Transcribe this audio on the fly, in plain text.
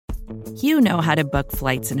You know how to book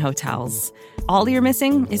flights and hotels. All you're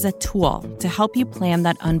missing is a tool to help you plan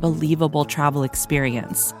that unbelievable travel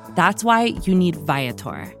experience. That's why you need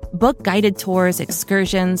Viator. Book guided tours,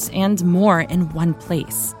 excursions, and more in one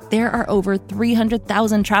place. There are over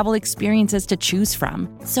 300,000 travel experiences to choose from,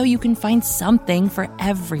 so you can find something for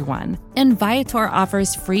everyone. And Viator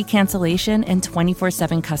offers free cancellation and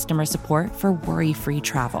 24/7 customer support for worry-free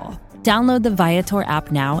travel. Download the Viator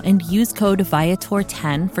app now and use code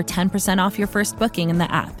Viator10 for 10% off your first booking in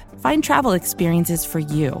the app. Find travel experiences for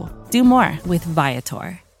you. Do more with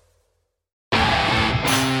Viator.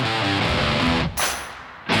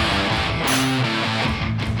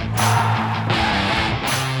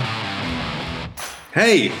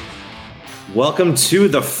 Hey, welcome to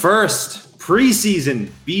the first preseason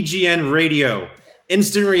BGN Radio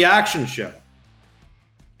Instant Reaction Show.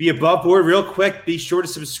 Be above board real quick. Be sure to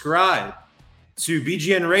subscribe to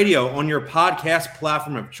BGN Radio on your podcast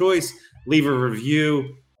platform of choice. Leave a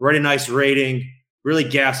review, write a nice rating, really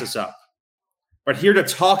gas us up. But here to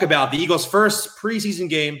talk about the Eagles' first preseason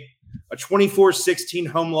game, a 24-16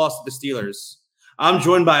 home loss to the Steelers. I'm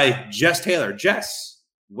joined by Jess Taylor. Jess,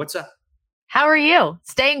 what's up? How are you?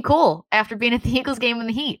 Staying cool after being at the Eagles game in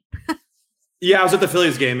the heat. Yeah, I was at the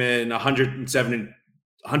Phillies game in 107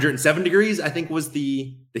 degrees, I think was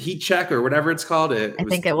the heat check or whatever it's called. I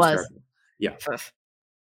think it was. Yeah.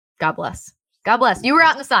 God bless. God bless. You were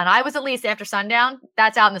out in the sun. I was at least after sundown.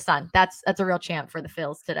 That's out in the sun. That's a real champ for the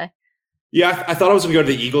Phils today. Yeah, I thought I was going to go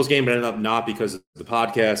to the Eagles game, but ended up not because of the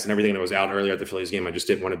podcast and everything that was out earlier at the Phillies game. I just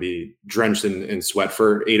didn't want to be drenched in sweat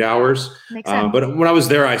for 8 hours. Makes sense. But when I was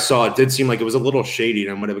there, I saw it did seem like it was a little shady,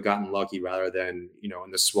 and I would have gotten lucky rather than, in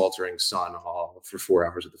the sweltering sun all for 4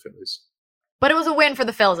 hours at the Phillies. But it was a win for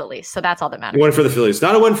the Phils at least, so that's all that matters. A win for the Phillies.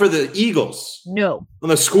 Not a win for the Eagles. No. On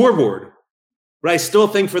the scoreboard. But I still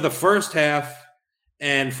think for the first half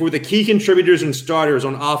and for the key contributors and starters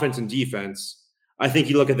on offense and defense, I think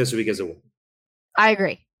you look at this week as a win. I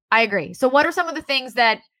agree. So what are some of the things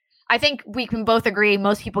that I think we can both agree,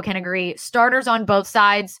 most people can agree, starters on both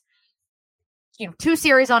sides, 2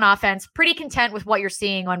 series on offense, pretty content with what you're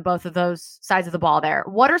seeing on both of those sides of the ball there.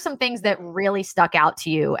 What are some things that really stuck out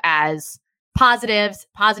to you as positives,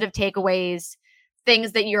 positive takeaways,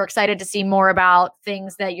 things that you're excited to see more about,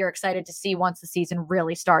 things that you're excited to see once the season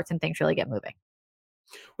really starts and things really get moving?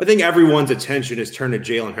 I think everyone's attention is turned to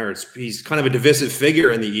Jalen Hurts. He's kind of a divisive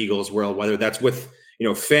figure in the Eagles world, whether that's with,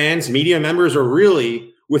 fans, media members, or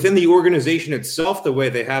really within the organization itself, the way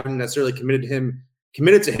they haven't necessarily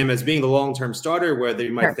committed to him as being the long-term starter, where they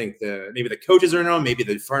might think maybe the coaches are known, maybe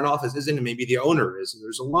the front office isn't, and maybe the owner is.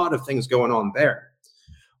 There's a lot of things going on there.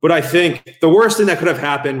 But I think the worst thing that could have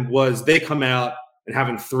happened was they come out and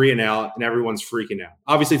having 3 and out, and everyone's freaking out.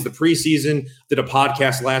 Obviously, it's the preseason. Did a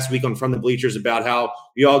podcast last week on From the Bleachers about how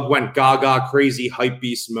we all went gaga crazy hype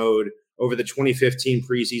beast mode over the 2015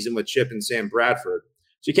 preseason with Chip and Sam Bradford.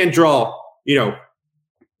 So you can't draw,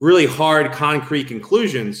 really hard, concrete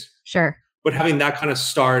conclusions. Sure. But having that kind of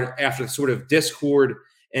start after sort of discord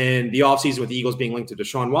and the offseason with the Eagles being linked to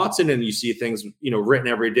Deshaun Watson, and you see things, written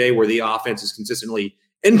every day where the offense is consistently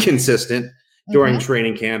inconsistent during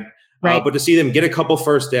training camp. Right. But to see them get a couple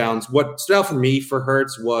first downs, what stood out for me for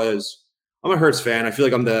Hurts was I'm a Hurts fan. I feel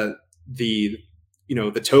like I'm the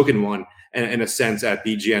token one in a sense at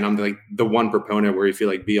BGN. I'm the one proponent where you feel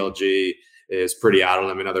like BLG is pretty out on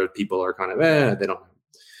him and other people are kind of, they don't know.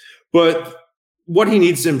 But what he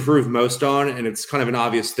needs to improve most on, and it's kind of an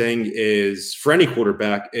obvious thing, is for any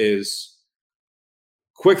quarterback is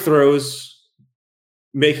quick throws,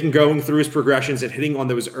 going through his progressions and hitting on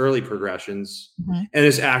those early progressions, and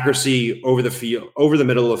his accuracy over the field, over the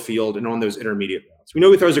middle of the field, and on those intermediate routes. We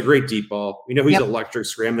know he throws a great deep ball. We know he's electric,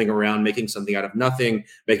 scrambling around, making something out of nothing,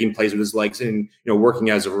 making plays with his legs, and working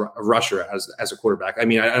as a rusher as a quarterback. I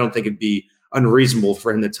mean, I don't think it'd be unreasonable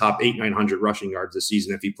for him to top 800-900 rushing yards this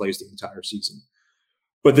season if he plays the entire season.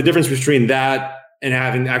 But the difference between that and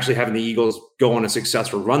having the Eagles go on a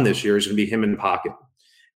successful run this year is going to be him in the pocket.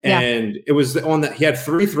 And it was on that he had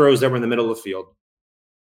 3 throws that were in the middle of the field.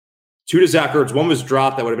 2 to Zach Ertz. 1 was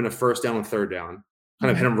dropped that would have been a first down and third down. Kind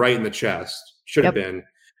of hit him right in the chest. Should have been.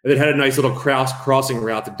 And then had a nice little crossing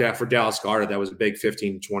route for Dallas Goedert that was a big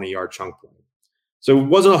 15 to 20-yard chunk play. So it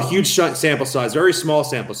wasn't a huge sample size, very small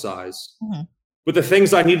sample size. But the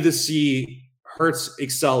things I needed to see Hurts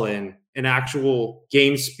excel in actual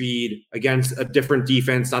game speed against a different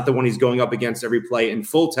defense, not the one he's going up against every play, in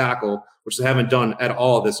full tackle, which they haven't done at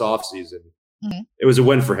all this offseason. It was a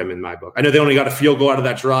win for him in my book. I know they only got a field goal out of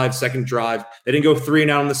that second drive. They didn't go 3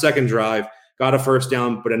 and out on the second drive, got a first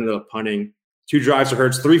down, but ended up punting. 2 drives for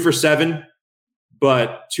Hurts, 3 for 7,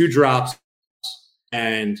 but 2 drops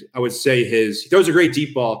And I would say he throws a great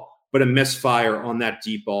deep ball, but a misfire on that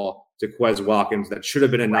deep ball to Quez Watkins that should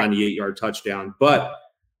have been a 98-yard touchdown. But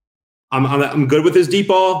I'm good with his deep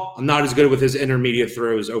ball. I'm not as good with his intermediate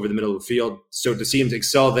throws over the middle of the field. So to see him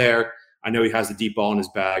excel there, I know he has the deep ball in his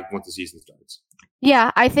bag once the season starts.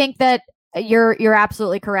 Yeah, I think that you're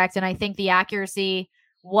absolutely correct. And I think the accuracy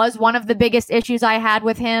was one of the biggest issues I had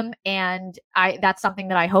with him. And that's something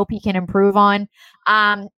that I hope he can improve on.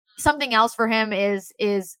 Something else for him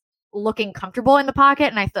is looking comfortable in the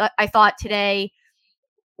pocket. And I thought today,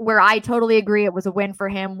 where I totally agree it was a win for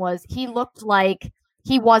him, was he looked like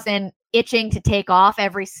he wasn't itching to take off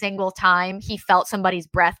every single time he felt somebody's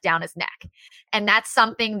breath down his neck. And that's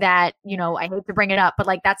something that, I hate to bring it up, but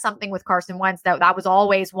like that's something with Carson Wentz that was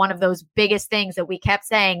always one of those biggest things that we kept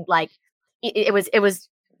saying. Like it was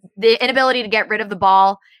the inability to get rid of the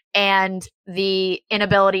ball and the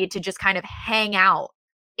inability to just kind of hang out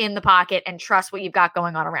in the pocket and trust what you've got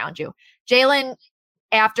going on around you. Jalen,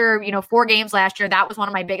 after 4 games last year, that was one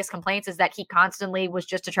of my biggest complaints, is that he constantly was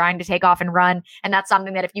just trying to take off and run. And that's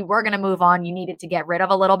something that if you were going to move on, you needed to get rid of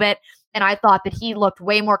a little bit. And I thought that he looked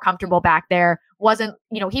way more comfortable back there. Wasn't,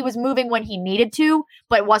 he was moving when he needed to,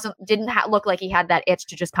 but didn't look like he had that itch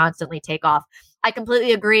to just constantly take off. I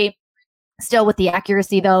completely agree. Still with the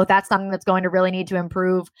accuracy, though, that's something that's going to really need to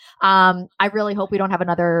improve. I really hope we don't have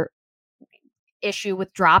another issue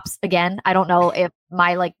with drops again. I don't know if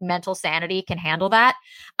my mental sanity can handle that.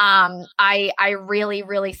 I really,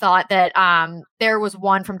 really thought that there was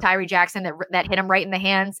one from Tyree Jackson that hit him right in the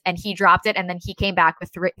hands, and he dropped it, and then he came back with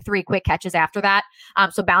three quick catches after that.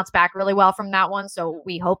 So bounced back really well from that one. So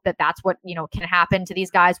we hope that that's what can happen to these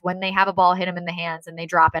guys when they have a ball hit them in the hands and they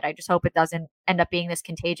drop it. I just hope it doesn't end up being this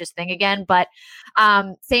contagious thing again. But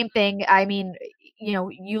same thing. I mean,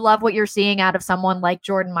 you love what you're seeing out of someone like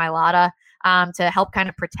Jordan Mailata. To help kind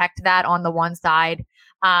of protect that on the one side.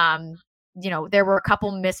 There were a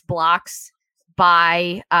couple missed blocks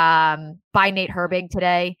by Nate Herbig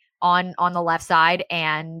today on the left side,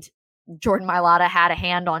 and Jordan Mailata had a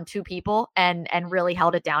hand on 2 people and really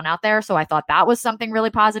held it down out there. So I thought that was something really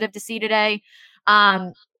positive to see today.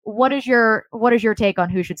 What is your take on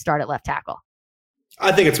who should start at left tackle?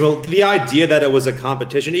 I think it's the idea that it was a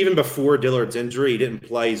competition. Even before Dillard's injury, he didn't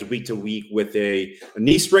play. He's week to week with a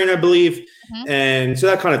knee sprain, I believe. Mm-hmm. And so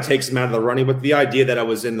that kind of takes him out of the running. But the idea that I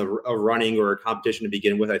was in a running or a competition to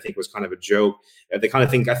begin with, I think was kind of a joke. I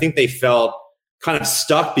think they felt kind of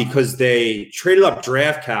stuck because they traded up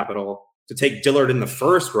draft capital to take Dillard in the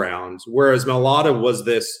first round, whereas Mailata was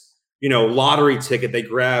this, lottery ticket they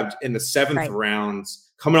grabbed in the 7th round,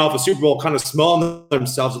 coming off a Super Bowl, kind of smelling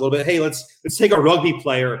themselves a little bit. Hey, let's take a rugby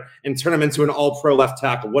player and turn him into an all-pro left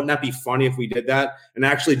tackle. Wouldn't that be funny if we did that? And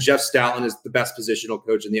actually, Jeff Stoutland is the best positional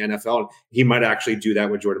coach in the NFL, and he might actually do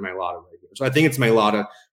that with Jordan Mailata right here. So I think it's Mailata.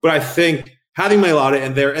 But I think having Mailata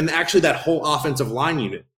in there, and actually that whole offensive line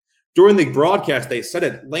unit, during the broadcast, they said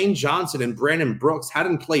it, Lane Johnson and Brandon Brooks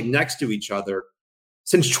hadn't played next to each other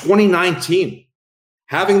since 2019.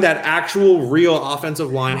 Having that actual real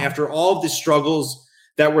offensive line after all of the struggles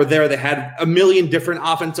that were there, they had a million different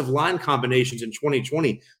offensive line combinations in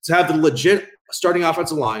 2020. To have the legit starting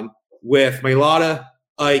offensive line with Mailata,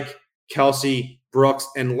 Ike, Kelsey, Brooks,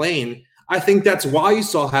 and Lane, I think that's why you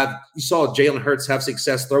saw Jalen Hurts have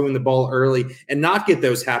success throwing the ball early and not get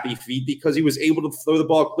those happy feet, because he was able to throw the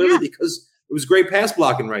ball clearly because it was great pass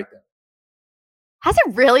blocking right there. Has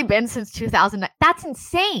it really been since 2009? That's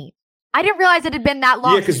insane. I didn't realize it had been that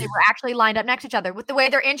long since they were actually lined up next to each other. With the way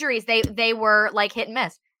their injuries, they were like hit and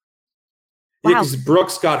miss. Wow. Yeah, because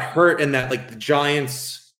Brooks got hurt in that the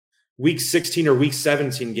Giants week 16 or week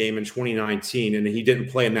 17 game in 2019, and he didn't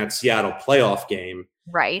play in that Seattle playoff game.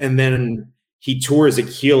 Right. And then he tore his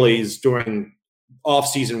Achilles during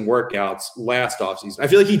off-season workouts last offseason. I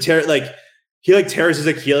feel like he tears his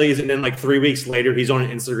Achilles, and then 3 weeks later he's on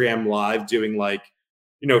Instagram Live doing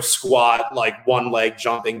squat, one leg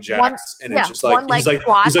jumping jacks. It's just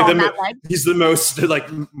he's the most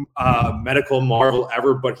medical marvel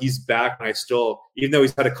ever, but he's back. And I still, even though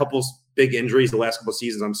he's had a couple big injuries the last couple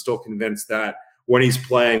seasons, I'm still convinced that when he's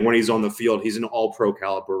playing, when he's on the field, he's an all-pro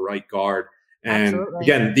caliber right guard. And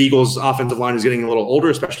again, the Eagles offensive line is getting a little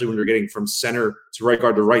older, especially when you're getting from center to right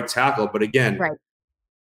guard to right tackle. But again,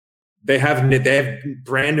 they have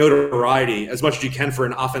brand notoriety as much as you can for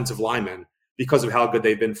an offensive lineman, because of how good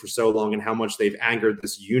they've been for so long and how much they've angered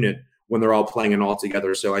this unit when they're all playing and all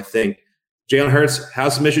together. So I think Jalen Hurts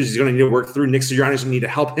has some issues he's going to need to work through. Nick Sirianni's going to need to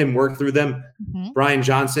help him work through them. Mm-hmm. Brian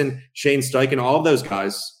Johnson, Shane Steichen, all of those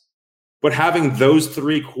guys. But having those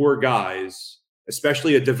 3 core guys,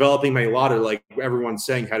 especially a developing Mailata, like everyone's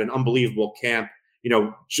saying, had an unbelievable camp,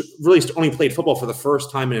 really only played football for the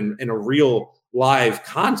first time in a real live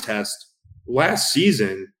contest last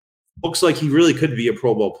season, looks like he really could be a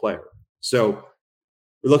Pro Bowl player. So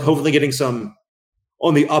we look hopefully getting some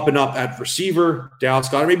on the up and up at receiver. Dallas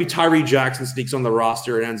Goedert, maybe Tyree Jackson sneaks on the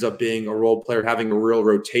roster and ends up being a role player, having a real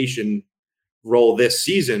rotation role this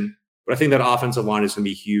season. But I think that offensive line is going to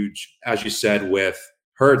be huge, as you said, with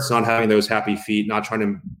Hurts not having those happy feet, not trying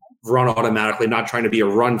to run automatically, not trying to be a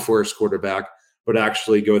run first quarterback, but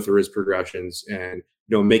actually go through his progressions and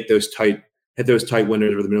hit those tight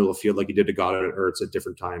windows over the middle of the field like he did to Goddard and Hurts at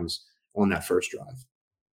different times on that first drive.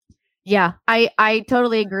 Yeah, I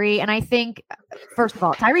totally agree. And I think, first of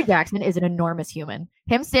all, Tyree Jackson is an enormous human.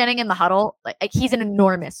 Him standing in the huddle, like he's an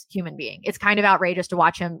enormous human being. It's kind of outrageous to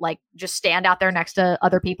watch him like just stand out there next to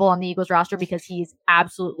other people on the Eagles roster because he's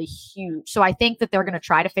absolutely huge. So I think that they're going to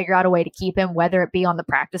try to figure out a way to keep him, whether it be on the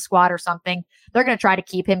practice squad or something. They're going to try to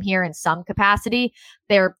keep him here in some capacity.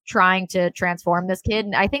 They're trying to transform this kid.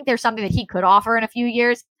 And I think there's something that he could offer in a few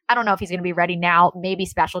years. I don't know if he's going to be ready now, maybe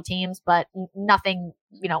special teams, but nothing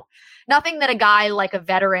that a guy like a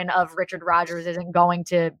veteran of Richard Rodgers isn't going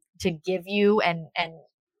to give you and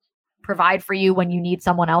provide for you when you need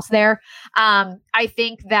someone else there. I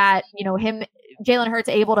think that, Jalen Hurts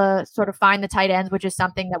able to sort of find the tight ends, which is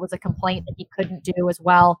something that was a complaint that he couldn't do as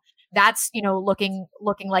well. That's, looking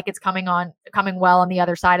like it's coming well on the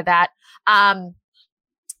other side of that.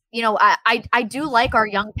 I do like our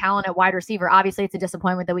young talent at wide receiver. Obviously, it's a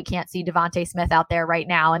disappointment that we can't see DeVonta Smith out there right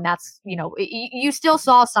now. And that's, you still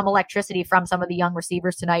saw some electricity from some of the young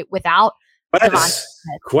receivers tonight without DeVonta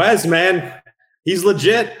Smith. Quez, man, he's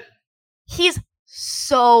legit. He's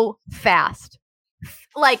so fast.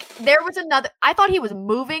 Like there was I thought he was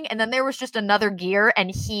moving and then there was just another gear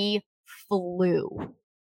and he flew.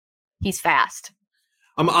 He's fast.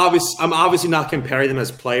 I'm obviously not comparing them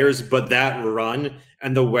as players, but that run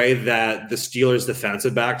and the way that the Steelers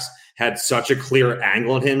defensive backs had such a clear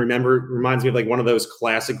angle on him reminds me of like one of those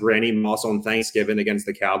classic Randy Moss on Thanksgiving against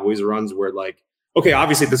the Cowboys runs where like, okay,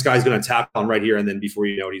 obviously this guy's going to tap on right here. And then before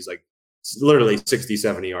you know it, he's like literally 60,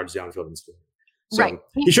 70 yards downfield and scoring. So right.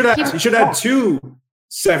 He should have 2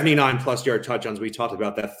 79+ yard touchdowns. We talked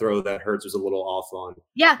about that throw that Hurts was a little off on.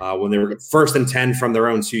 Yeah. When they were 1st and 10 from their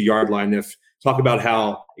own 2-yard line. Talk about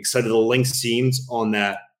how excited the Lynx seemed on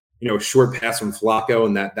that, short pass from Flacco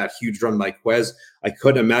and that huge run by Quez. I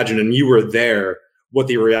couldn't imagine, and you were there, what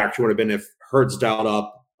the reaction would have been if Hurts dialed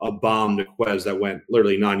up a bomb to Quez that went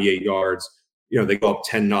literally 98 yards. They go up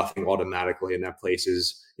 10-0 automatically, and that place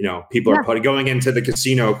is, people are going into the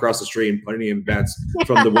casino across the street and putting in bets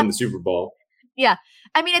from to win the Super Bowl. Yeah.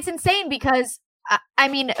 I mean, it's insane because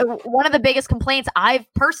one of the biggest complaints I've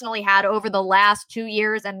personally had over the last 2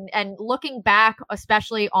 years and looking back,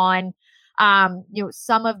 especially on,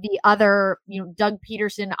 some of the other, Doug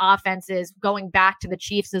Peterson offenses going back to the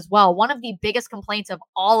Chiefs as well. One of the biggest complaints of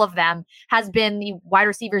all of them has been the wide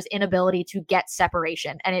receivers' inability to get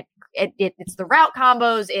separation. And it's the route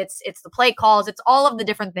combos, it's the play calls, it's all of the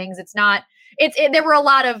different things. There were a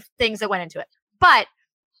lot of things that went into it, but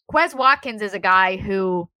Quez Watkins is a guy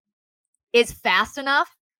who is fast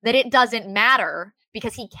enough that it doesn't matter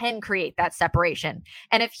because he can create that separation.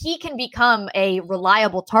 And if he can become a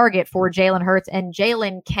reliable target for Jalen Hurts and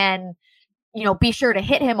Jalen can, be sure to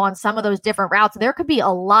hit him on some of those different routes, there could be a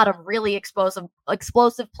lot of really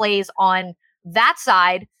explosive plays on that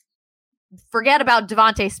side. Forget about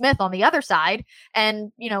DeVonta Smith on the other side.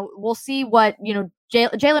 And, we'll see what,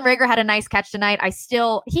 Jalen Reagor had a nice catch tonight.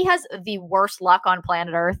 He has the worst luck on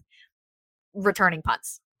planet Earth returning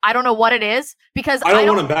punts. I don't know what it is because I don't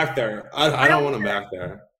want him back there. I don't want him back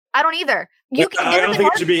there. I don't either. I don't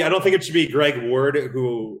think it should be Greg Ward,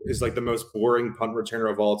 who is like the most boring punt returner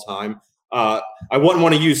of all time. I wouldn't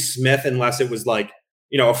want to use Smith unless it was like,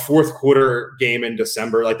 a fourth quarter game in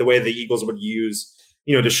December, like the way the Eagles would use,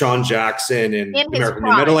 Deshaun Jackson and American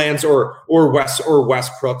Meadowlands or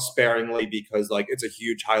Westbrook sparingly because like it's a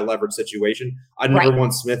huge high leverage situation. I never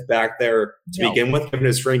want Smith back there to begin with, given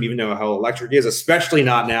his frame, even though how electric he is, especially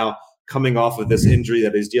not now coming off of this injury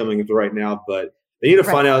that he's dealing with right now. But they need to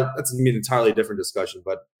find out. That's going to be an entirely different discussion.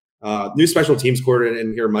 But new special teams coordinator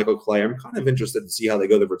in here, Michael Clay. I'm kind of interested to see how they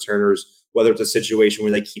go the returners, whether it's a situation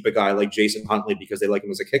where they keep a guy like Jason Huntley because they like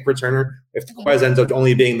him as a kick returner. If Quez ends up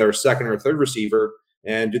only being their second or third receiver,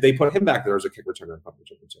 and do they put him back there as a kick returner and punt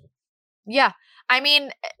returner too? Yeah. I mean,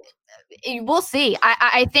 we'll see.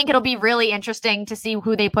 I think it'll be really interesting to see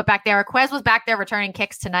who they put back there. Quez was back there returning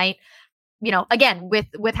kicks tonight. Again,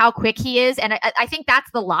 with how quick he is. And I think that's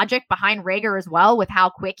the logic behind Reagor as well, with how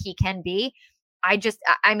quick he can be. I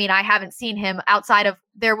haven't seen him outside of,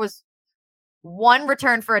 there was one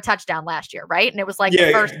return for a touchdown last year, right? And it was like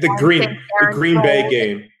the Green Bay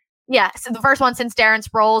game. Yeah, so the first one since Darren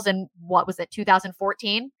Sproles in, what was it,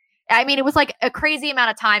 2014? I mean, it was like a crazy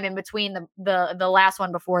amount of time in between the last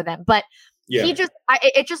one before them. But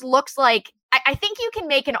it just looks like, I think you can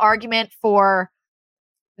make an argument for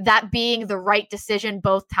that being the right decision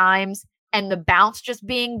both times and the bounce just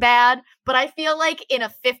being bad. But I feel like in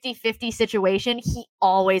a 50-50 situation, he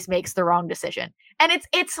always makes the wrong decision. And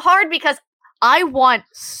it's hard because I want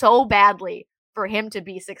so badly for him to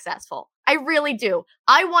be successful. I really do.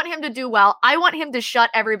 I want him to do well. I want him to shut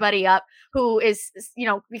everybody up who is,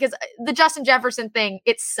 because the Justin Jefferson thing,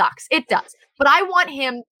 it sucks. It does. But I want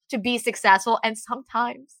him to be successful. And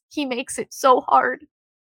sometimes he makes it so hard.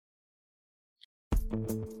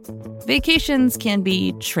 Vacations can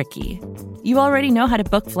be tricky. You already know how to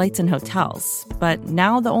book flights and hotels, but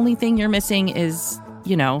now the only thing you're missing is,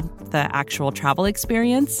 the actual travel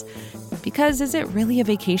experience. Because is it really a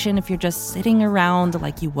vacation if you're just sitting around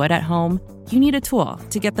like you would at home? You need a tool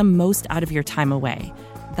to get the most out of your time away.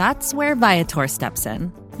 That's where Viator steps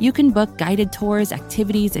in. You can book guided tours,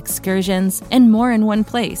 activities, excursions, and more in one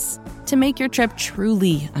place to make your trip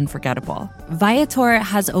truly unforgettable. Viator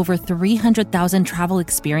has over 300,000 travel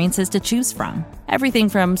experiences to choose from. Everything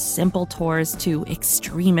from simple tours to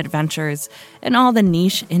extreme adventures and all the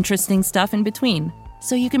niche, interesting stuff in between.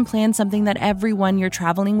 So you can plan something that everyone you're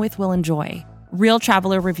traveling with will enjoy. Real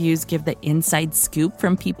traveler reviews give the inside scoop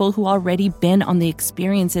from people who already been on the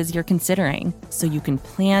experiences you're considering, so you can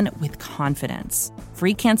plan with confidence.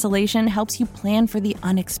 Free cancellation helps you plan for the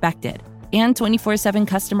unexpected. And 24/7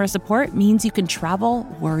 customer support means you can travel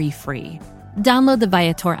worry-free. Download the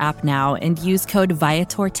Viator app now and use code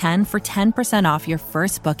Viator10 for 10% off your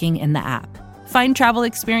first booking in the app. Find travel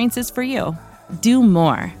experiences for you. Do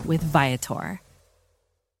more with Viator.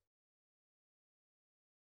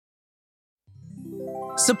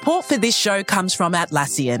 Support for this show comes from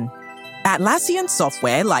Atlassian. Atlassian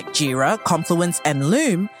software like Jira, Confluence, and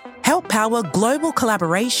Loom help power global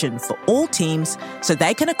collaboration for all teams so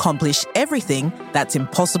they can accomplish everything that's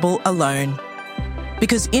impossible alone.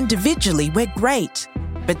 Because individually we're great,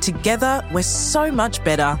 but together we're so much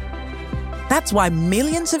better. That's why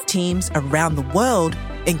millions of teams around the world,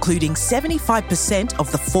 including 75%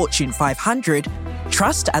 of the Fortune 500,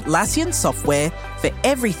 trust Atlassian software for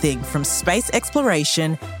everything from space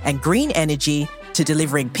exploration and green energy to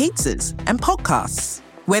delivering pizzas and podcasts.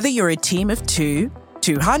 Whether you're a team of 2,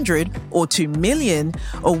 200, or 2 million,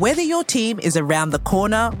 or whether your team is around the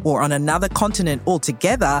corner or on another continent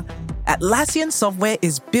altogether, Atlassian software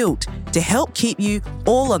is built to help keep you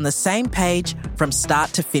all on the same page from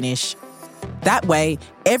start to finish. That way,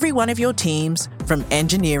 every one of your teams, from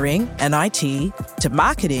engineering and IT to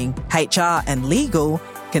marketing, HR, and legal,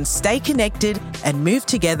 can stay connected and move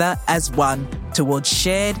together as one towards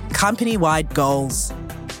shared company-wide goals.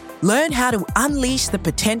 Learn how to unleash the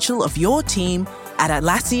potential of your team at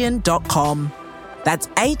Atlassian.com. That's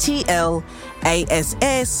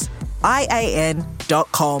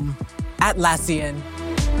Atlassian.com. Atlassian.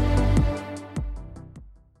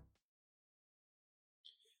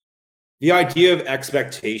 The idea of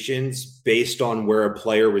expectations based on where a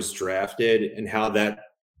player was drafted and how that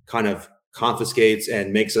kind of confiscates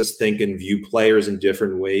and makes us think and view players in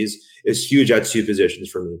different ways is huge at two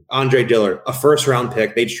positions for me. Andre Dillard, a first-round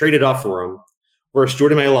pick. They traded off for him. Versus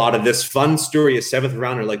Jordan Mailata, this fun story, a seventh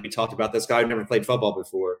rounder, like we talked about, this guy who never played football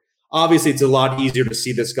before. Obviously, it's a lot easier to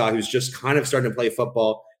see this guy who's just kind of starting to play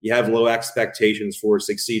football. You have low expectations for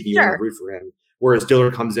succeeding. You want to root for him. Whereas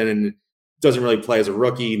Dillard comes in and doesn't really play as a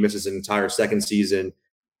rookie, misses an entire second season.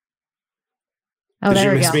 Oh, Did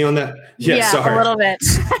you miss me on that? Yeah, sorry. A little bit.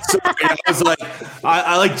 Sorry, I was like,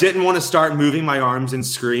 I didn't want to start moving my arms and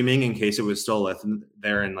screaming in case it was still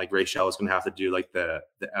there, and like Rachel was going to have to do like the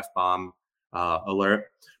F-bomb alert.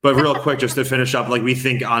 But real quick, just to finish up, like we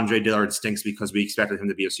think Andre Dillard stinks because we expected him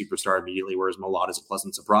to be a superstar immediately, whereas Mailata is a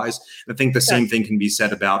pleasant surprise. And I think the same thing can be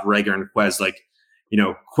said about Reagor and Quez. Like,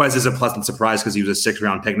 Quez is a pleasant surprise because he was a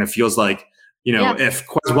 6th-round pick, and it feels like, if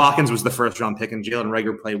Quez Watkins was the 1st-round pick and Jalen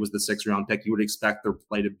Reagor play was the 6th-round pick, you would expect their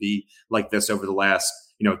play to be like this over the last,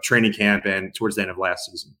 training camp and towards the end of last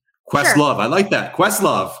season. Questlove, I like that.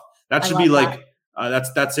 Questlove, that should be like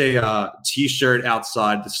that's a T-shirt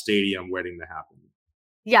outside the stadium waiting to happen.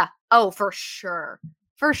 Yeah. Oh, for sure,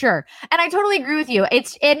 And I totally agree with you.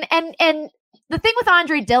 It's and the thing with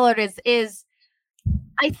Andre Dillard is.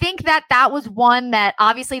 I think that was one that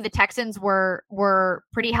obviously the Texans were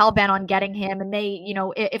pretty hell-bent on getting him. And they,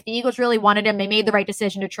 if the Eagles really wanted him, they made the right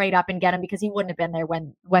decision to trade up and get him because he wouldn't have been there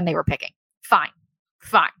when they were picking. Fine.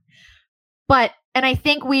 But, and I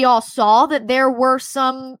think we all saw that there were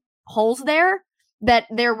some holes there, that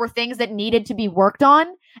there were things that needed to be worked on.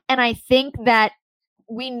 And I think that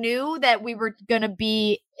we knew that we were going to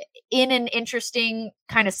be in an interesting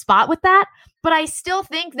kind of spot with that. But I still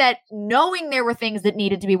think that knowing there were things that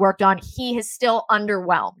needed to be worked on, he has still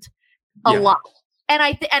underwhelmed a lot. And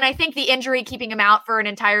I think the injury keeping him out for an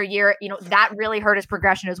entire year, that really hurt his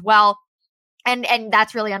progression as well. And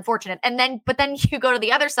that's really unfortunate. But then you go to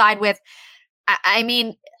the other side with, I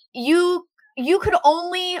mean, you could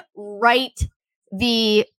only write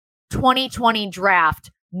the 2020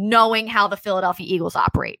 draft knowing how the Philadelphia Eagles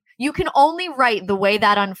operate. You can only write the way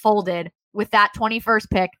that unfolded with that 21st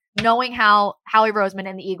pick, knowing how Howie Roseman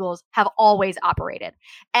and the Eagles have always operated.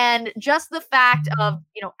 And just the fact of,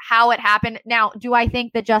 how it happened. Now, do I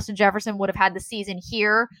think that Justin Jefferson would have had the season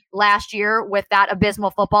here last year with that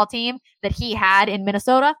abysmal football team that he had in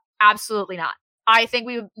Minnesota? Absolutely not. I think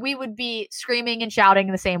we would be screaming and shouting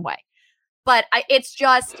in the same way. But it's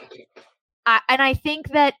just, and I think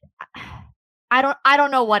that I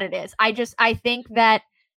don't know what it is. I think that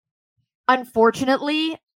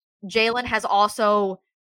unfortunately, Jalen has also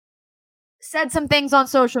said some things on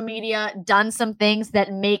social media, done some things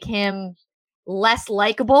that make him less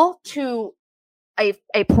likable to a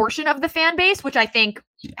portion of the fan base, which I think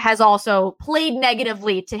has also played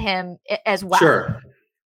negatively to him as well. Sure.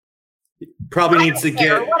 Probably needs to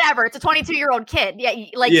get whatever. It's a 22-year-old kid.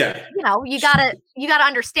 You gotta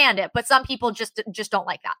understand it. But some people just don't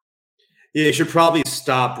like that. Yeah, you should probably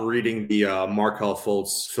stop reading the Markelle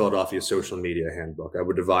Fultz Philadelphia social media handbook. I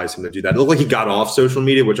would advise him to do that. It looked like he got off social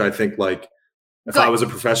media, which I think, like, if I was a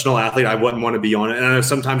professional athlete, I wouldn't want to be on it. And I know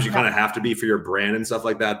sometimes you kind of have to be for your brand and stuff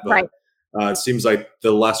like that. But it seems like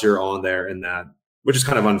the less you're on there in that, which is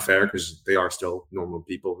kind of unfair because they are still normal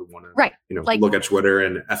people who want to, look at Twitter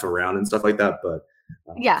and F around and stuff like that. But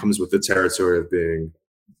it comes with the territory of being.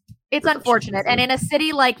 It's unfortunate. And in a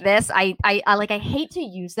city like this, I hate to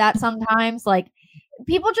use that sometimes. Like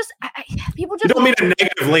people just you don't mean it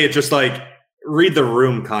negatively. It's just like read the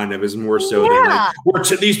room kind of is more so than like,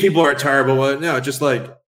 these people are terrible. No, just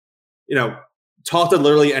like, talk to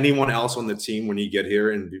literally anyone else on the team when you get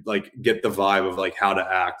here and like get the vibe of like how to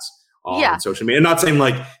act on social media. I'm not saying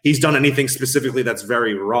like he's done anything specifically that's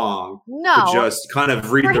very wrong. No, just kind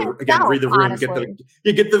of read the room. Honestly.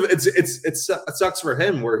 It sucks for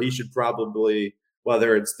him where he should probably,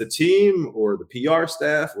 whether it's the team or the PR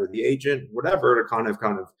staff or the agent, whatever, to kind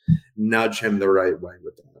of nudge him the right way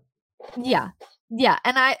with that. Yeah.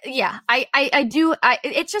 And I do.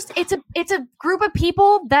 It's a group of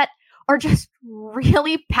people that are just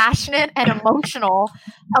really passionate and emotional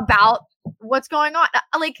about what's going on.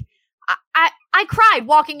 Like, I cried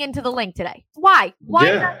walking into the link today. Why? Why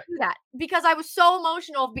did I do that? Because I was so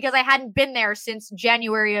emotional because I hadn't been there since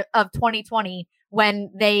January of 2020 when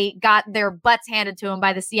they got their butts handed to them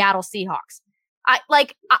by the Seattle Seahawks.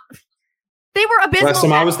 They were abysmal. Last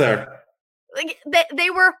time I was there. Like, they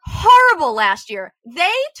were horrible last year.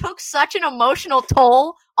 They took such an emotional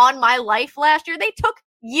toll on my life last year. They took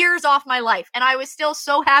years off my life, and I was still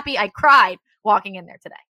so happy I cried walking in there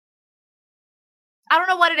today. I don't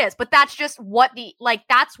know what it is, but that's just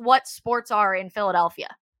that's what sports are in Philadelphia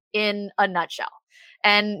in a nutshell.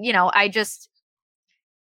 And,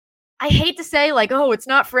 I hate to say like, oh, it's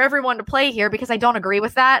not for everyone to play here because I don't agree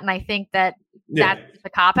with that. And I think that that's the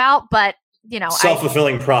cop out, but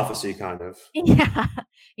self-fulfilling prophecy kind of.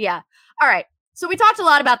 Yeah. All right. So we talked a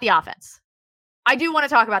lot about the offense. I do want to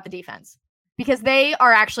talk about the defense because they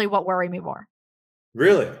are actually what worry me more.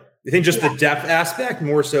 Really? You think just the depth aspect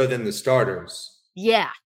more so than the starters? Yeah.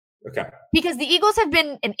 Okay. Because the Eagles have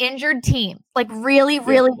been an injured team, like really,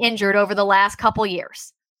 really injured over the last couple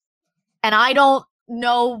years. And I don't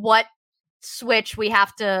know what switch we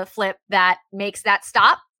have to flip that makes that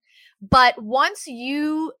stop. But once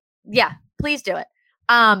you, please do it.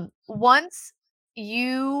 Once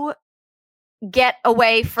you get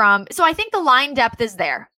away from, so I think the line depth is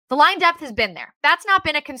there. The line depth has been there. That's not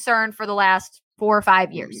been a concern for the last 4 or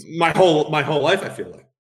 5 years. My whole life, I feel like.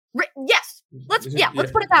 Yes. Let's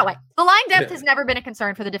put it that way. The line depth has never been a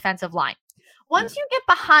concern for the defensive line. Once you get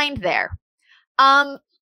behind there,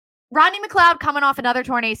 Rodney McLeod coming off another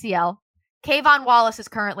torn ACL. Kayvon Wallace is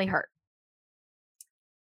currently hurt.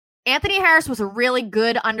 Anthony Harris was a really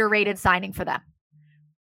good underrated signing for them.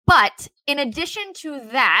 But in addition to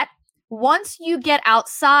that, once you get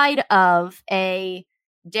outside of a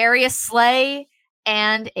Darius Slay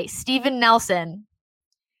and a Steven Nelson,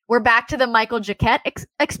 we're back to the Michael Jacquet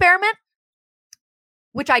experiment,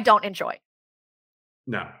 which I don't enjoy.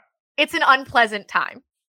 No. It's an unpleasant time.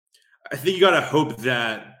 I think you got to hope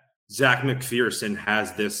that Zach McPherson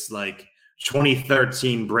has this like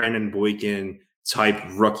 2013 Brandon Boykin type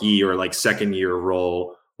rookie or like second year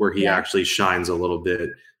role where he actually shines a little bit,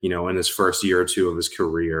 in his first year or two of his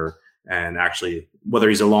career. And actually, whether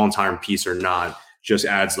he's a long-time piece or not, just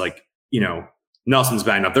adds like, Nelson's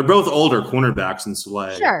banged up. They're both older cornerbacks in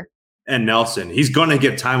Slay and Nelson. He's going to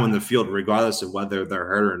get time on the field regardless of whether they're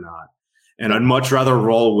hurt or not. And I'd much rather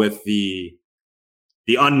roll with the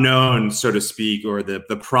unknown, so to speak, or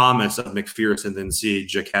the promise of McPherson than see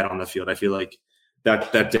Jacquet on the field. I feel like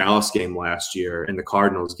that Dallas game last year and the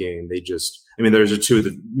Cardinals game, there's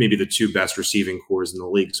maybe the two best receiving cores in the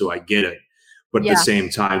league, so I get it. But at the same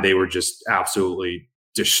time, they were just absolutely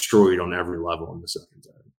destroyed on every level in the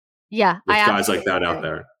secondary. Yeah, with guys like that out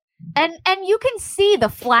there. And you can see the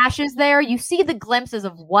flashes there. You see the glimpses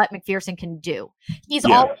of what McPherson can do. He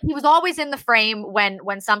was always in the frame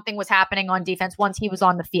when something was happening on defense once he was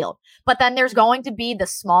on the field. But then there's going to be the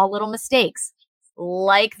small little mistakes,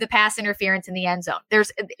 like the pass interference in the end zone.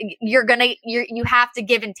 You have to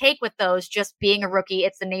give and take with those. Just being a rookie,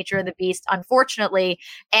 it's the nature of the beast, unfortunately.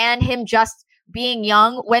 And him just being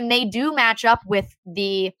young, when they do match up with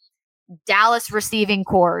the Dallas receiving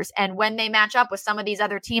cores and when they match up with some of these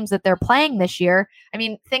other teams that they're playing this year,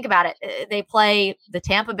 think about it. They play the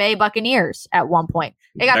Tampa Bay Buccaneers at one point.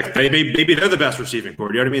 Maybe they're the best receiving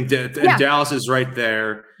core. You know what I mean? Dallas is right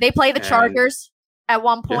there. They play the Chargers at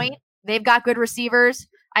one point. They've got good receivers.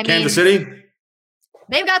 Kansas City,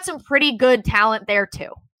 they've got some pretty good talent there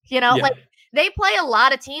too. Like they play a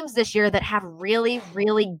lot of teams this year that have really,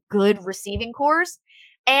 really good receiving cores.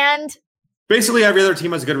 And basically every other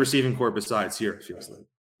team has a good receiving core besides here, it feels like.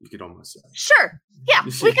 You could almost say. Sure. Yeah,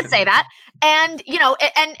 we could say that. And,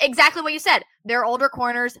 and exactly what you said. They're older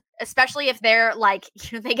corners, especially if they're like,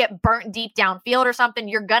 they get burnt deep downfield or something.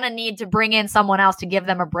 You're going to need to bring in someone else to give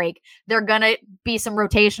them a break. There are going to be some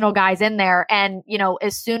rotational guys in there. And,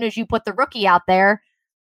 as soon as you put the rookie out there,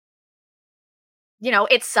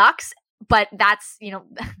 it sucks. But that's,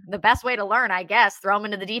 the best way to learn, I guess. Throw them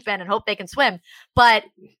into the deep end and hope they can swim. But,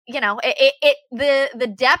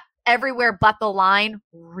 the depth everywhere but the line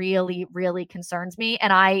really, really concerns me.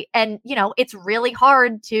 And it's really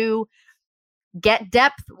hard to get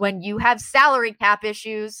depth when you have salary cap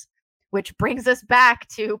issues, which brings us back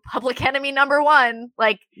to public enemy number one.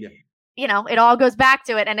 It all goes back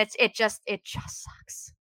to it. And it just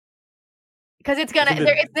sucks. Because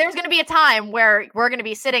there's gonna be a time where we're gonna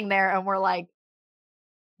be sitting there and we're like,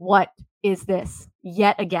 what is this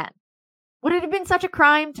yet again? Would it have been such a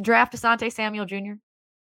crime to draft Asante Samuel Jr.?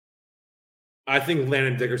 I think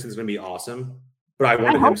Landon Dickerson's gonna be awesome, but I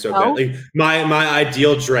wanted him so bad. Like, my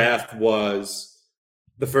ideal draft was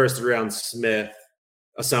the first 3 rounds: Smith,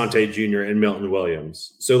 Asante Jr., and Milton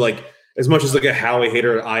Williams. So like, as much as like a Howie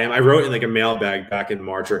hater I am, I wrote in like a mailbag back in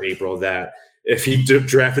March or April that if he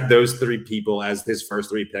drafted those 3 people as his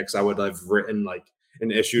first 3 picks, I would have written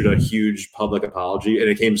and issued a huge public apology, and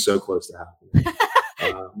it came so close to happening.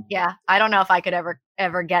 Yeah, I don't know if I could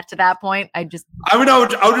ever get to that point. I would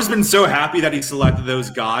have just been so happy that he selected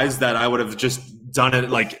those guys that I would have just done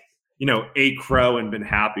it ate crow and been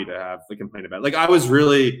happy to have the complaint about it. Like, I was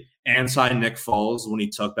really anti Nick Foles when he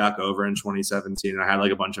took back over in 2017, and I had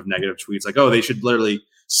like a bunch of negative tweets like, oh, they should literally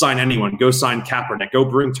sign anyone, go sign Kaepernick, go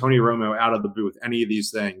bring Tony Romo out of the booth, any of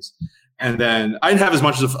these things. And then I didn't have as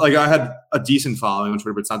much as I had a decent following on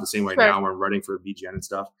Twitter, but it's not the same way now. We're writing for BGN and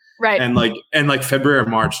stuff. Right. And February or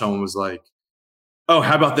March, someone was like, oh,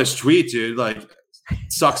 how about this tweet, dude? Like,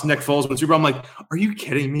 sucks Nick Foles wins Super Bowl. I'm like, are you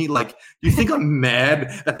kidding me? Like, you think I'm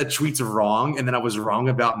mad that the tweet's wrong and then I was wrong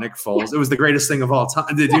about Nick Foles? It was the greatest thing of all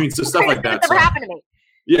time. So stuff like that. Never happened to me.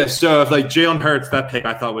 Yeah. So if Jalen Hurts, that pick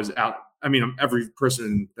I thought was out. Every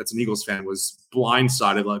person that's an Eagles fan was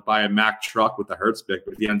blindsided by a Mack truck with the Hurts pick,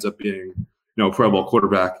 but if he ends up being, Pro Bowl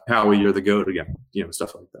quarterback, Howie, you're the GOAT again,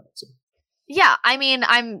 stuff like that. So. Yeah,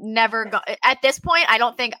 I'm never at this point. I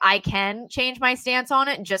don't think I can change my stance on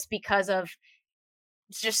it just because of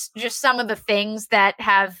just some of the things that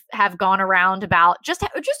have gone around about just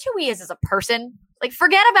who he is as a person. Like,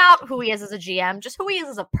 forget about who he is as a GM, just who he is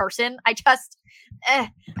as a person. I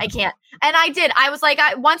can't. And I was like,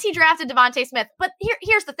 once he drafted Devontae Smith, but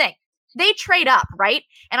here's the thing. They trade up, right?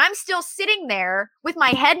 And I'm still sitting there with my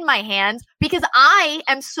head in my hands because I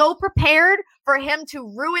am so prepared for him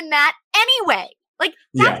to ruin that anyway. Like,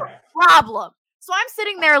 that's a problem. So I'm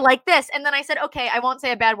sitting there like this. And then I said, okay, I won't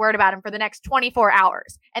say a bad word about him for the next 24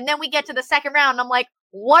 hours. And then we get to the second round. And I'm like,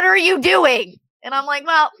 what are you doing? And I'm like,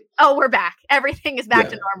 we're back. Everything is back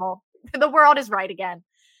to normal. The world is right again.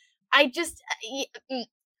 I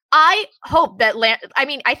hope that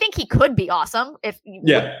I think he could be awesome if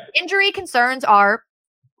injury concerns are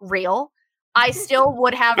real. I still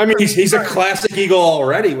would have. He's a classic Eagle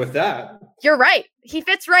already with that. You're right. He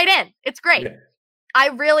fits right in. It's great. Yeah.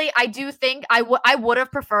 I do think I would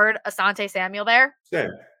have preferred Asante Samuel there.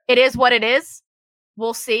 Same. It is what it is.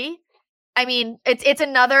 We'll see. I mean, it's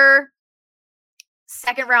another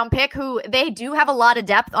second round pick who they do have a lot of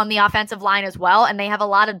depth on the offensive line as well. And they have a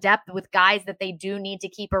lot of depth with guys that they do need to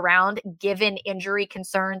keep around given injury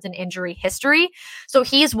concerns and injury history. So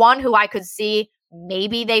he's one who I could see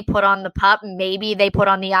maybe they put on the PUP, maybe they put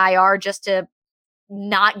on the IR just to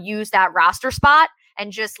not use that roster spot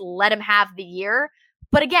and just let him have the year.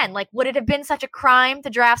 But again, like, would it have been such a crime to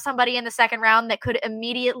draft somebody in the second round that could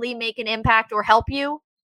immediately make an impact or help you?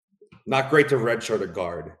 Not great to redshirt a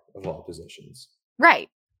guard of all positions. Right.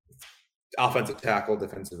 Offensive tackle,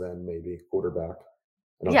 defensive end, maybe quarterback.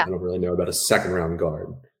 I don't really know about a second round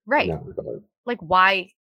guard. Right. In that regard. Like,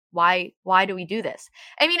 why do we do this?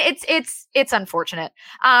 I mean, it's unfortunate.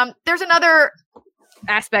 There's another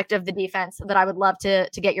aspect of the defense that I would love to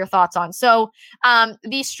get your thoughts on. So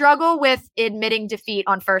the struggle with admitting defeat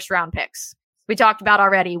on first round picks, we talked about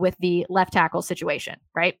already with the left tackle situation,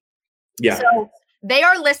 right? Yeah. So they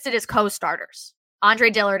are listed as co-starters,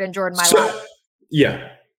 Andre Dillard and Jordan Mailata. Yeah.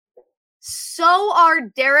 So are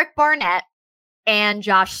Derek Barnett and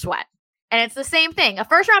Josh Sweat. And it's the same thing. A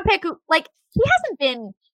first round pick who, like, he hasn't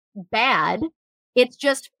been bad. It's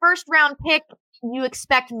just first round pick, you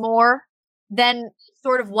expect more than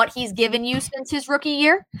sort of what he's given you since his rookie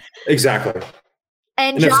year. Exactly.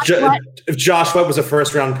 And if Josh Sweat was a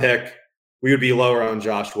first round pick, we would be lower on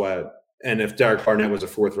Josh Sweat. And if Derek Barnett was a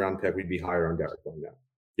fourth round pick, we'd be higher on Derek Barnett.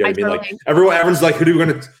 Yeah, I mean, like everyone's like, who do we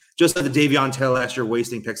going to just like the Davion Taylor last year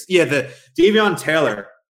wasting picks? Yeah, the Davion Taylor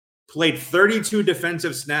played 32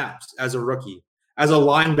 defensive snaps as a rookie, as a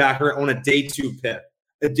linebacker on a day 2 pick.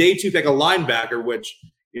 A day 2 pick, a linebacker, which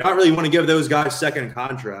you don't really want to give those guys second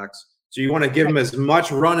contracts. So you want to give them as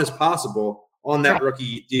much run as possible on that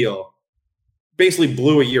rookie deal. Basically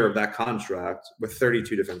blew a year of that contract with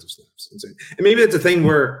 32 defensive snaps. And maybe it's a thing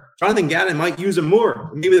where Jonathan Gannon might use him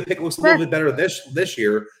more. Maybe the pick looks a little bit better this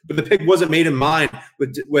year, but the pick wasn't made in mind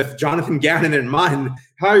with Jonathan Gannon in mind.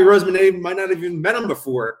 Howie Roseman might not have even met him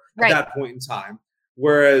before at that point in time.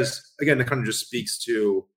 Whereas, again, that kind of just speaks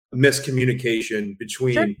to a miscommunication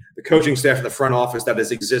between the coaching staff and the front office that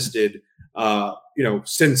has existed,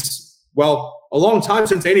 since – well, a long time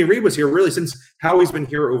since Andy Reid was here, really since Howie's been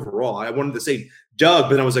here overall. I wanted to say Doug, but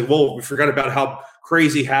then I was like, well, we forgot about how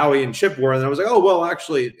crazy Howie and Chip were. And then I was like, oh, well,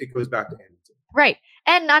 actually, it goes back to Andy. Right.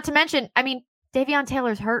 And not to mention, I mean, Davion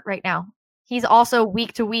Taylor's hurt right now. He's also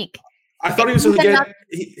week to week. I thought he was going to get –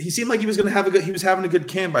 he seemed like he was going to have he was having a good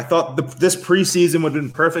camp. I thought this preseason would have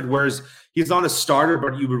been perfect, whereas he's not a starter,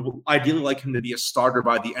 but you would ideally like him to be a starter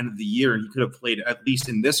by the end of the year, and he could have played, at least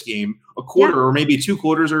in this game, a quarter or maybe 2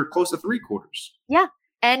 quarters or close to 3 quarters. Yeah,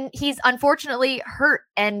 and he's unfortunately hurt,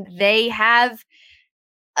 and they have,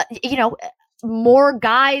 more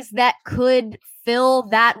guys that could fill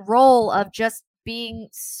that role of just being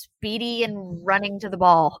speedy and running to the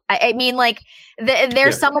ball. I mean, like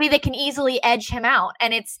there's somebody that can easily edge him out,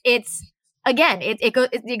 and it's again, it goes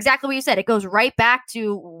exactly what you said. It goes right back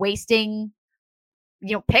to wasting,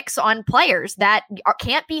 picks on players that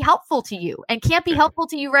can't be helpful to you and can't be helpful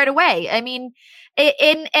to you right away. I mean,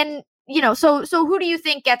 so who do you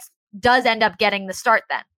think does end up getting the start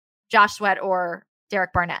then? Josh Sweat or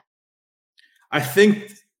Derek Barnett? I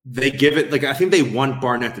think they give it, I think they want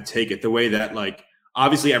Barnett to take it the way that,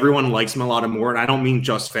 obviously everyone likes him a lot more. And I don't mean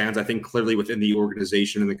just fans. I think clearly within the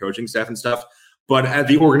organization and the coaching staff and stuff, but at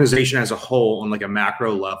the organization as a whole on a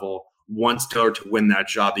macro level wants Taylor to win that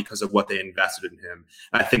job because of what they invested in him.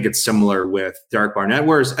 I think it's similar with Derek Barnett,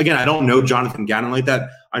 whereas again, I don't know Jonathan Gannon like that.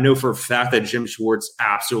 I know for a fact that Jim Schwartz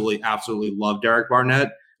absolutely loved Derek Barnett.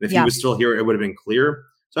 And if he was still here, it would have been clear.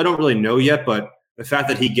 So I don't really know yet, but the fact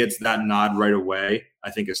that he gets that nod right away,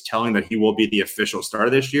 I think is telling that he will be the official starter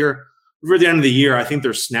this year. For the end of the year, I think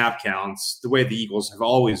their snap counts, the way the Eagles have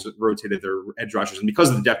always rotated their edge rushers, and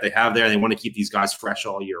because of the depth they have there, they want to keep these guys fresh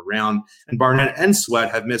all year round. And Barnett and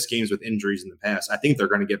Sweat have missed games with injuries in the past. I think they're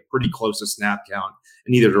going to get pretty close to snap count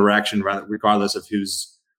in either direction, regardless of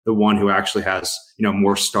who's the one who actually has,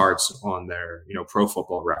 more starts on their, Pro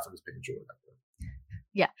Football Reference page or whatever.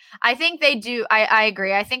 Yeah, I think they do. I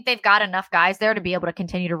agree. I think they've got enough guys there to be able to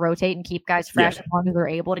continue to rotate and keep guys fresh as long as they're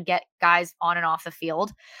able to get guys on and off the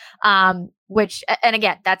field. Which, and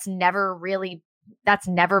again, that's never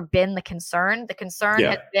been the concern. The concern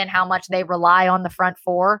has been how much they rely on the front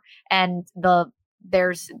four, and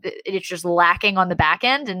it's just lacking on the back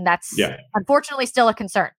end. And that's unfortunately still a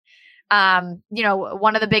concern.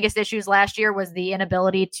 One of the biggest issues last year was the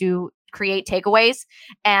inability to create takeaways.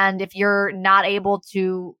 And if you're not able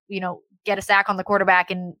to, get a sack on the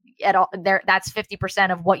quarterback and at all there. That's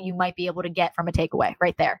 50% of what you might be able to get from a takeaway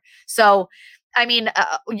right there. So, I mean,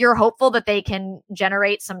 you're hopeful that they can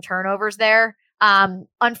generate some turnovers there.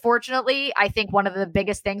 Unfortunately, I think one of the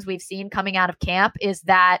biggest things we've seen coming out of camp is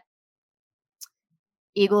that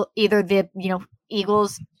Eagles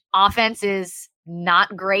offense is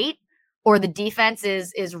not great, or the defense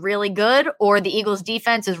is really good, or the Eagles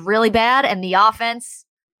defense is really bad and the offense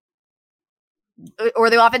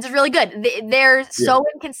is really good. They're so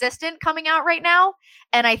inconsistent coming out right now.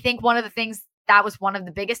 And I think one of the things that was one of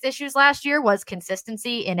the biggest issues last year was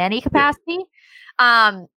consistency in any capacity.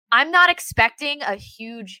 I'm not expecting a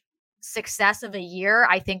huge success of a year.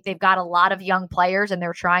 I think they've got a lot of young players and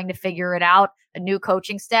they're trying to figure it out, a new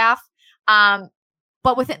coaching staff.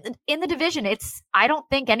 But in the division, I don't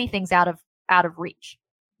think anything's out of reach.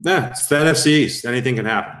 Yeah, it's the NFC East. Anything can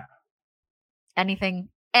happen.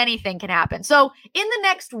 Anything can happen. So in the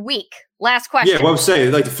next week, last question. Yeah, what I was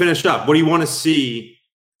saying, like to finish up, what do you want to see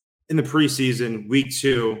in the preseason, week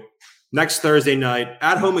 2, next Thursday night,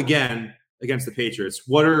 at home again against the Patriots?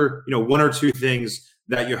 What are, one or two things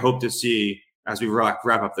that you hope to see as we wrap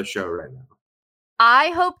up the show right now? I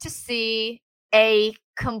hope to see a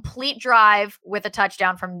complete drive with a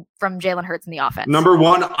touchdown from Jalen Hurts in the offense. Number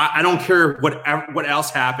one, I don't care what else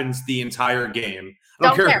happens the entire game. I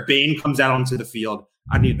don't care if Bane comes out onto the field.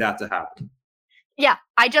 I need that to happen. Yeah,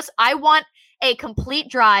 I want a complete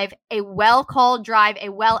drive, a well-called drive, a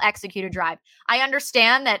well-executed drive. I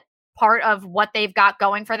understand that part of what they've got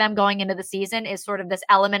going for them going into the season is sort of this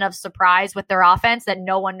element of surprise with their offense that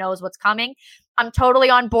no one knows what's coming. I'm totally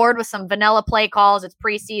on board with some vanilla play calls. It's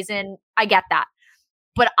preseason. I get that.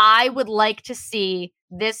 But I would like to see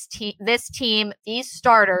this team, these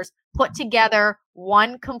starters, put together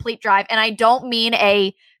one complete drive. And I don't mean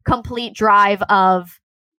a complete drive of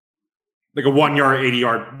like a 1 yard,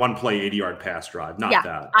 80-yard, one play, 80-yard pass drive. Not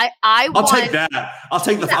that. I'll take that. I'll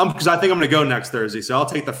take the fun because I think I'm going to go next Thursday. So I'll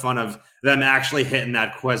take the fun of them actually hitting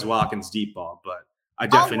that Quez Watkins deep ball. But I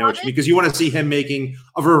definitely know what you mean, because you want to see him making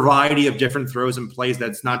a variety of different throws and plays.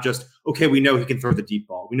 That's not just, okay, we know he can throw the deep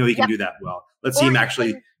ball. We know he can do that well. Let's see him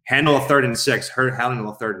actually handle a 3rd and 6, handle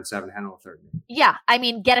a 3rd and 7, handle a 3rd and 8. Yeah, I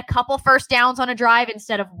mean, get a couple first downs on a drive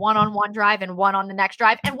instead of one-on-one drive and one on the next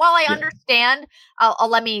drive. And while I understand, I'll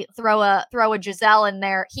let me throw a Giselle in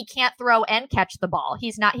there. He can't throw and catch the ball.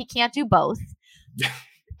 He can't do both.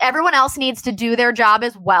 Everyone else needs to do their job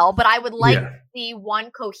as well. But I would like to see one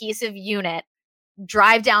cohesive unit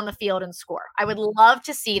drive down the field and score. I would love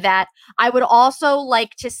to see that. I would also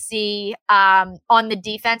like to see on the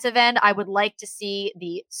defensive end, I would like to see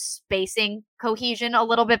the spacing cohesion a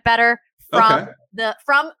little bit better from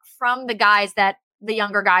the guys the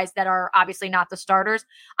younger guys that are obviously not the starters.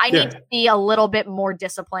 I need to see a little bit more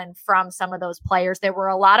discipline from some of those players. There were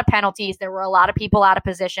a lot of penalties. There were a lot of people out of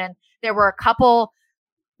position. There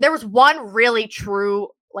was one really true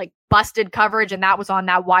like busted coverage, and that was on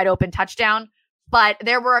that wide open touchdown. But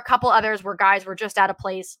there were a couple others where guys were just out of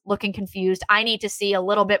place, looking confused. I need to see a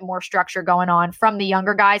little bit more structure going on from the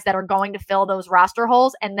younger guys that are going to fill those roster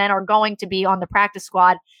holes and then are going to be on the practice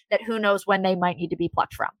squad that who knows when they might need to be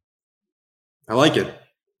plucked from. I like it.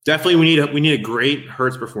 Definitely we need a great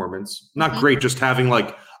Hurts performance. Not great, just having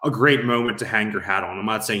like a great moment to hang your hat on. I'm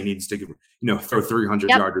not saying he needs to throw 300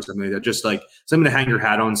 yards or something like that. Just like something to hang your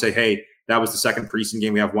hat on and say, hey, that was the second preseason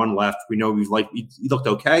game. We have one left. We know he looked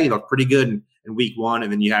okay. He looked pretty good in week 1,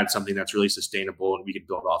 and then you had something that's really sustainable and we could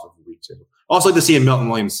build off of in week 2. Also like to see a Milton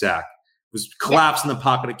Williams sack. Was collapsed in the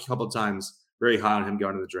pocket a couple of times. Very high on him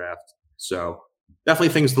going to the draft. So definitely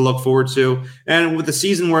things to look forward to. And with the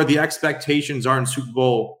season where the expectations aren't Super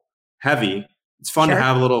Bowl heavy, it's fun to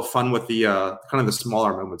have a little fun with the kind of the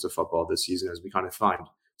smaller moments of football this season as we kind of find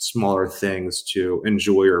smaller things to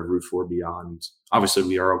enjoy or root for beyond. Obviously,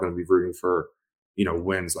 we are all going to be rooting for,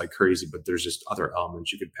 wins like crazy, but there's just other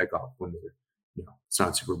elements you could pick up when they're, it's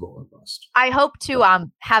not Super Bowl or bust. I hope to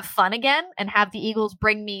have fun again and have the Eagles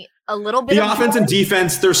bring me a little bit the of offense and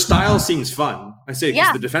defense. Their style seems fun. I say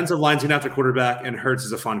because the defensive line's going to have the quarterback, and Hurts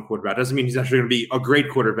is a fun quarterback. Doesn't mean he's actually going to be a great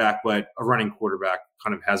quarterback, but a running quarterback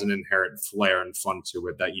kind of has an inherent flair and fun to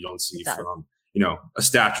it that you don't see from a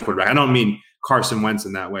stature quarterback. I don't mean Carson Wentz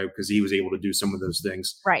in that way because he was able to do some of those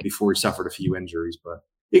things before he suffered a few injuries, but.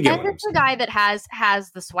 And it's a guy that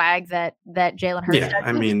has the swag that Jalen Hurts does.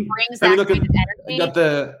 I mean, brings that look kind of energy.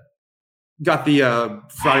 Got the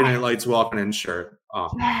Friday Night Lights walking in shirt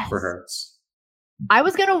for Hurts. I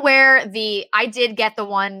was gonna wear I did get the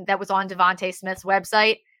one that was on Devontae Smith's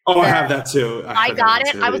website. Oh, I have that too. I got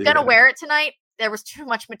it. I was gonna wear it tonight. There was too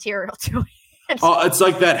much material to it. It's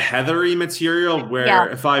like that heathery material where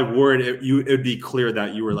if I wore it, it would be clear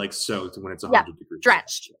that you were like soaked when it's 100 degrees.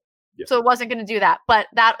 Drenched. So it wasn't going to do that, but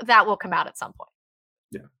that will come out at some point.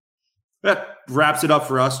 Yeah. That wraps it up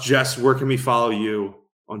for us. Jess, where can we follow you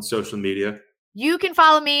on social media? You can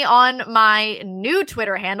follow me on my new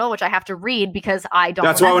Twitter handle, which I have to read because I don't.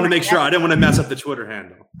 That's why I want to make sure. I didn't want to mess up the Twitter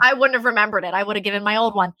handle. I wouldn't have remembered it. I would have given my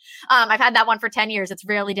old one. I've had that one for 10 years. It's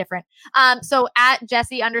really different. So at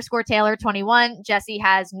Jessie_Taylor21, Jessie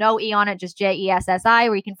has no E on it, just JESSI,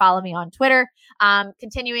 where you can follow me on Twitter.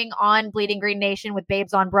 Continuing on Bleeding Green Nation with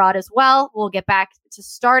Babes on Broad as well. We'll get back to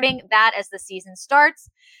starting that as the season starts.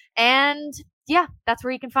 And yeah, that's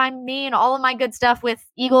where you can find me and all of my good stuff with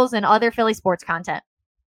Eagles and other Philly sports content.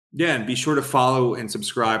 Yeah, and be sure to follow and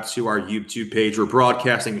subscribe to our YouTube page. We're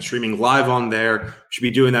broadcasting and streaming live on there. We should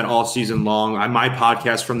be doing that all season long. My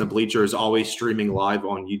podcast From the Bleacher is always streaming live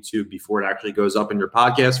on YouTube before it actually goes up in your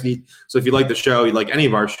podcast feed. So if you like the show, you like any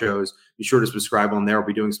of our shows, be sure to subscribe on there. We'll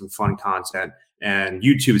be doing some fun content and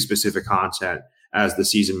YouTube-specific content as the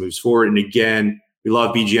season moves forward. And again, we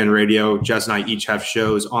love BGN Radio. Jess and I each have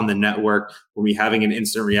shows on the network. We'll be having an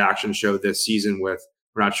instant reaction show this season with,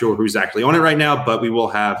 we're not sure who's actually on it right now, but we will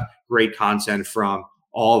have great content from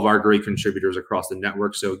all of our great contributors across the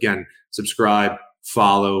network. So again, subscribe,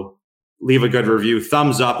 follow, leave a good review,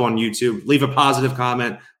 thumbs up on YouTube, leave a positive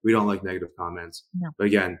comment. We don't like negative comments. No. But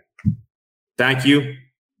again, thank you.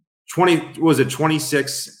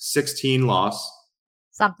 26-16 loss?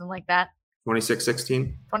 Something like that.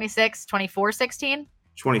 26-16? 24-16?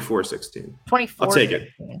 24-16. 24. I'll take it.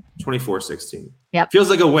 24-16. Yep. Feels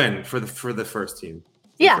like a win for the first team.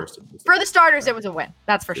 Yeah. For the starters, it was a win.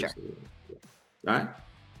 That's for sure. All right.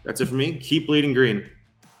 That's it for me. Keep bleeding green.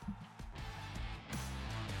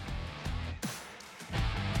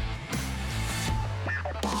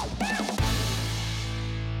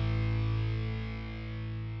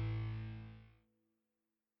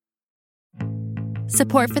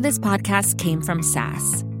 Support for this podcast came from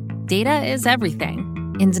SAS. Data is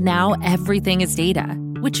everything, and now everything is data,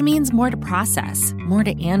 which means more to process, more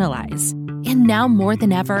to analyze. And now more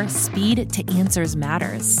than ever, speed to answers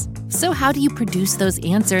matters. So how do you produce those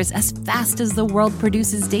answers as fast as the world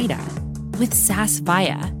produces data? With SAS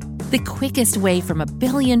Viya, the quickest way from a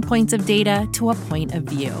billion points of data to a point of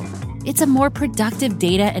view. It's a more productive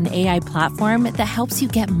data and AI platform that helps you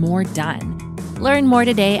get more done. Learn more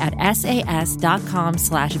today at sas.com/VIYA.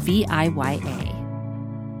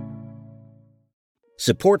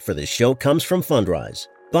 Support for this show comes from Fundrise.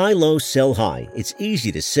 Buy low, sell high. It's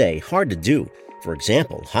easy to say, hard to do. For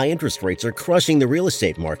example, high interest rates are crushing the real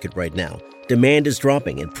estate market right now. Demand is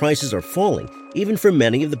dropping and prices are falling, even for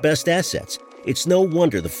many of the best assets. It's no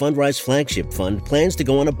wonder the Fundrise Flagship Fund plans to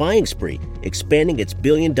go on a buying spree, expanding its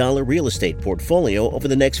billion-dollar real estate portfolio over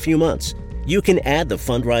the next few months. You can add the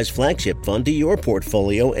Fundrise Flagship Fund to your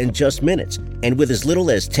portfolio in just minutes and with as little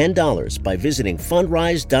as $10 by visiting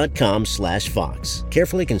fundrise.com/Fox.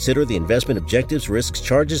 Carefully consider the investment objectives, risks,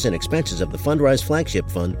 charges, and expenses of the Fundrise Flagship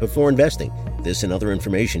Fund before investing. This and other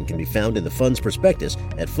information can be found in the fund's prospectus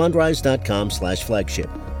at fundrise.com/flagship.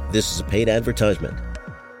 This is a paid advertisement.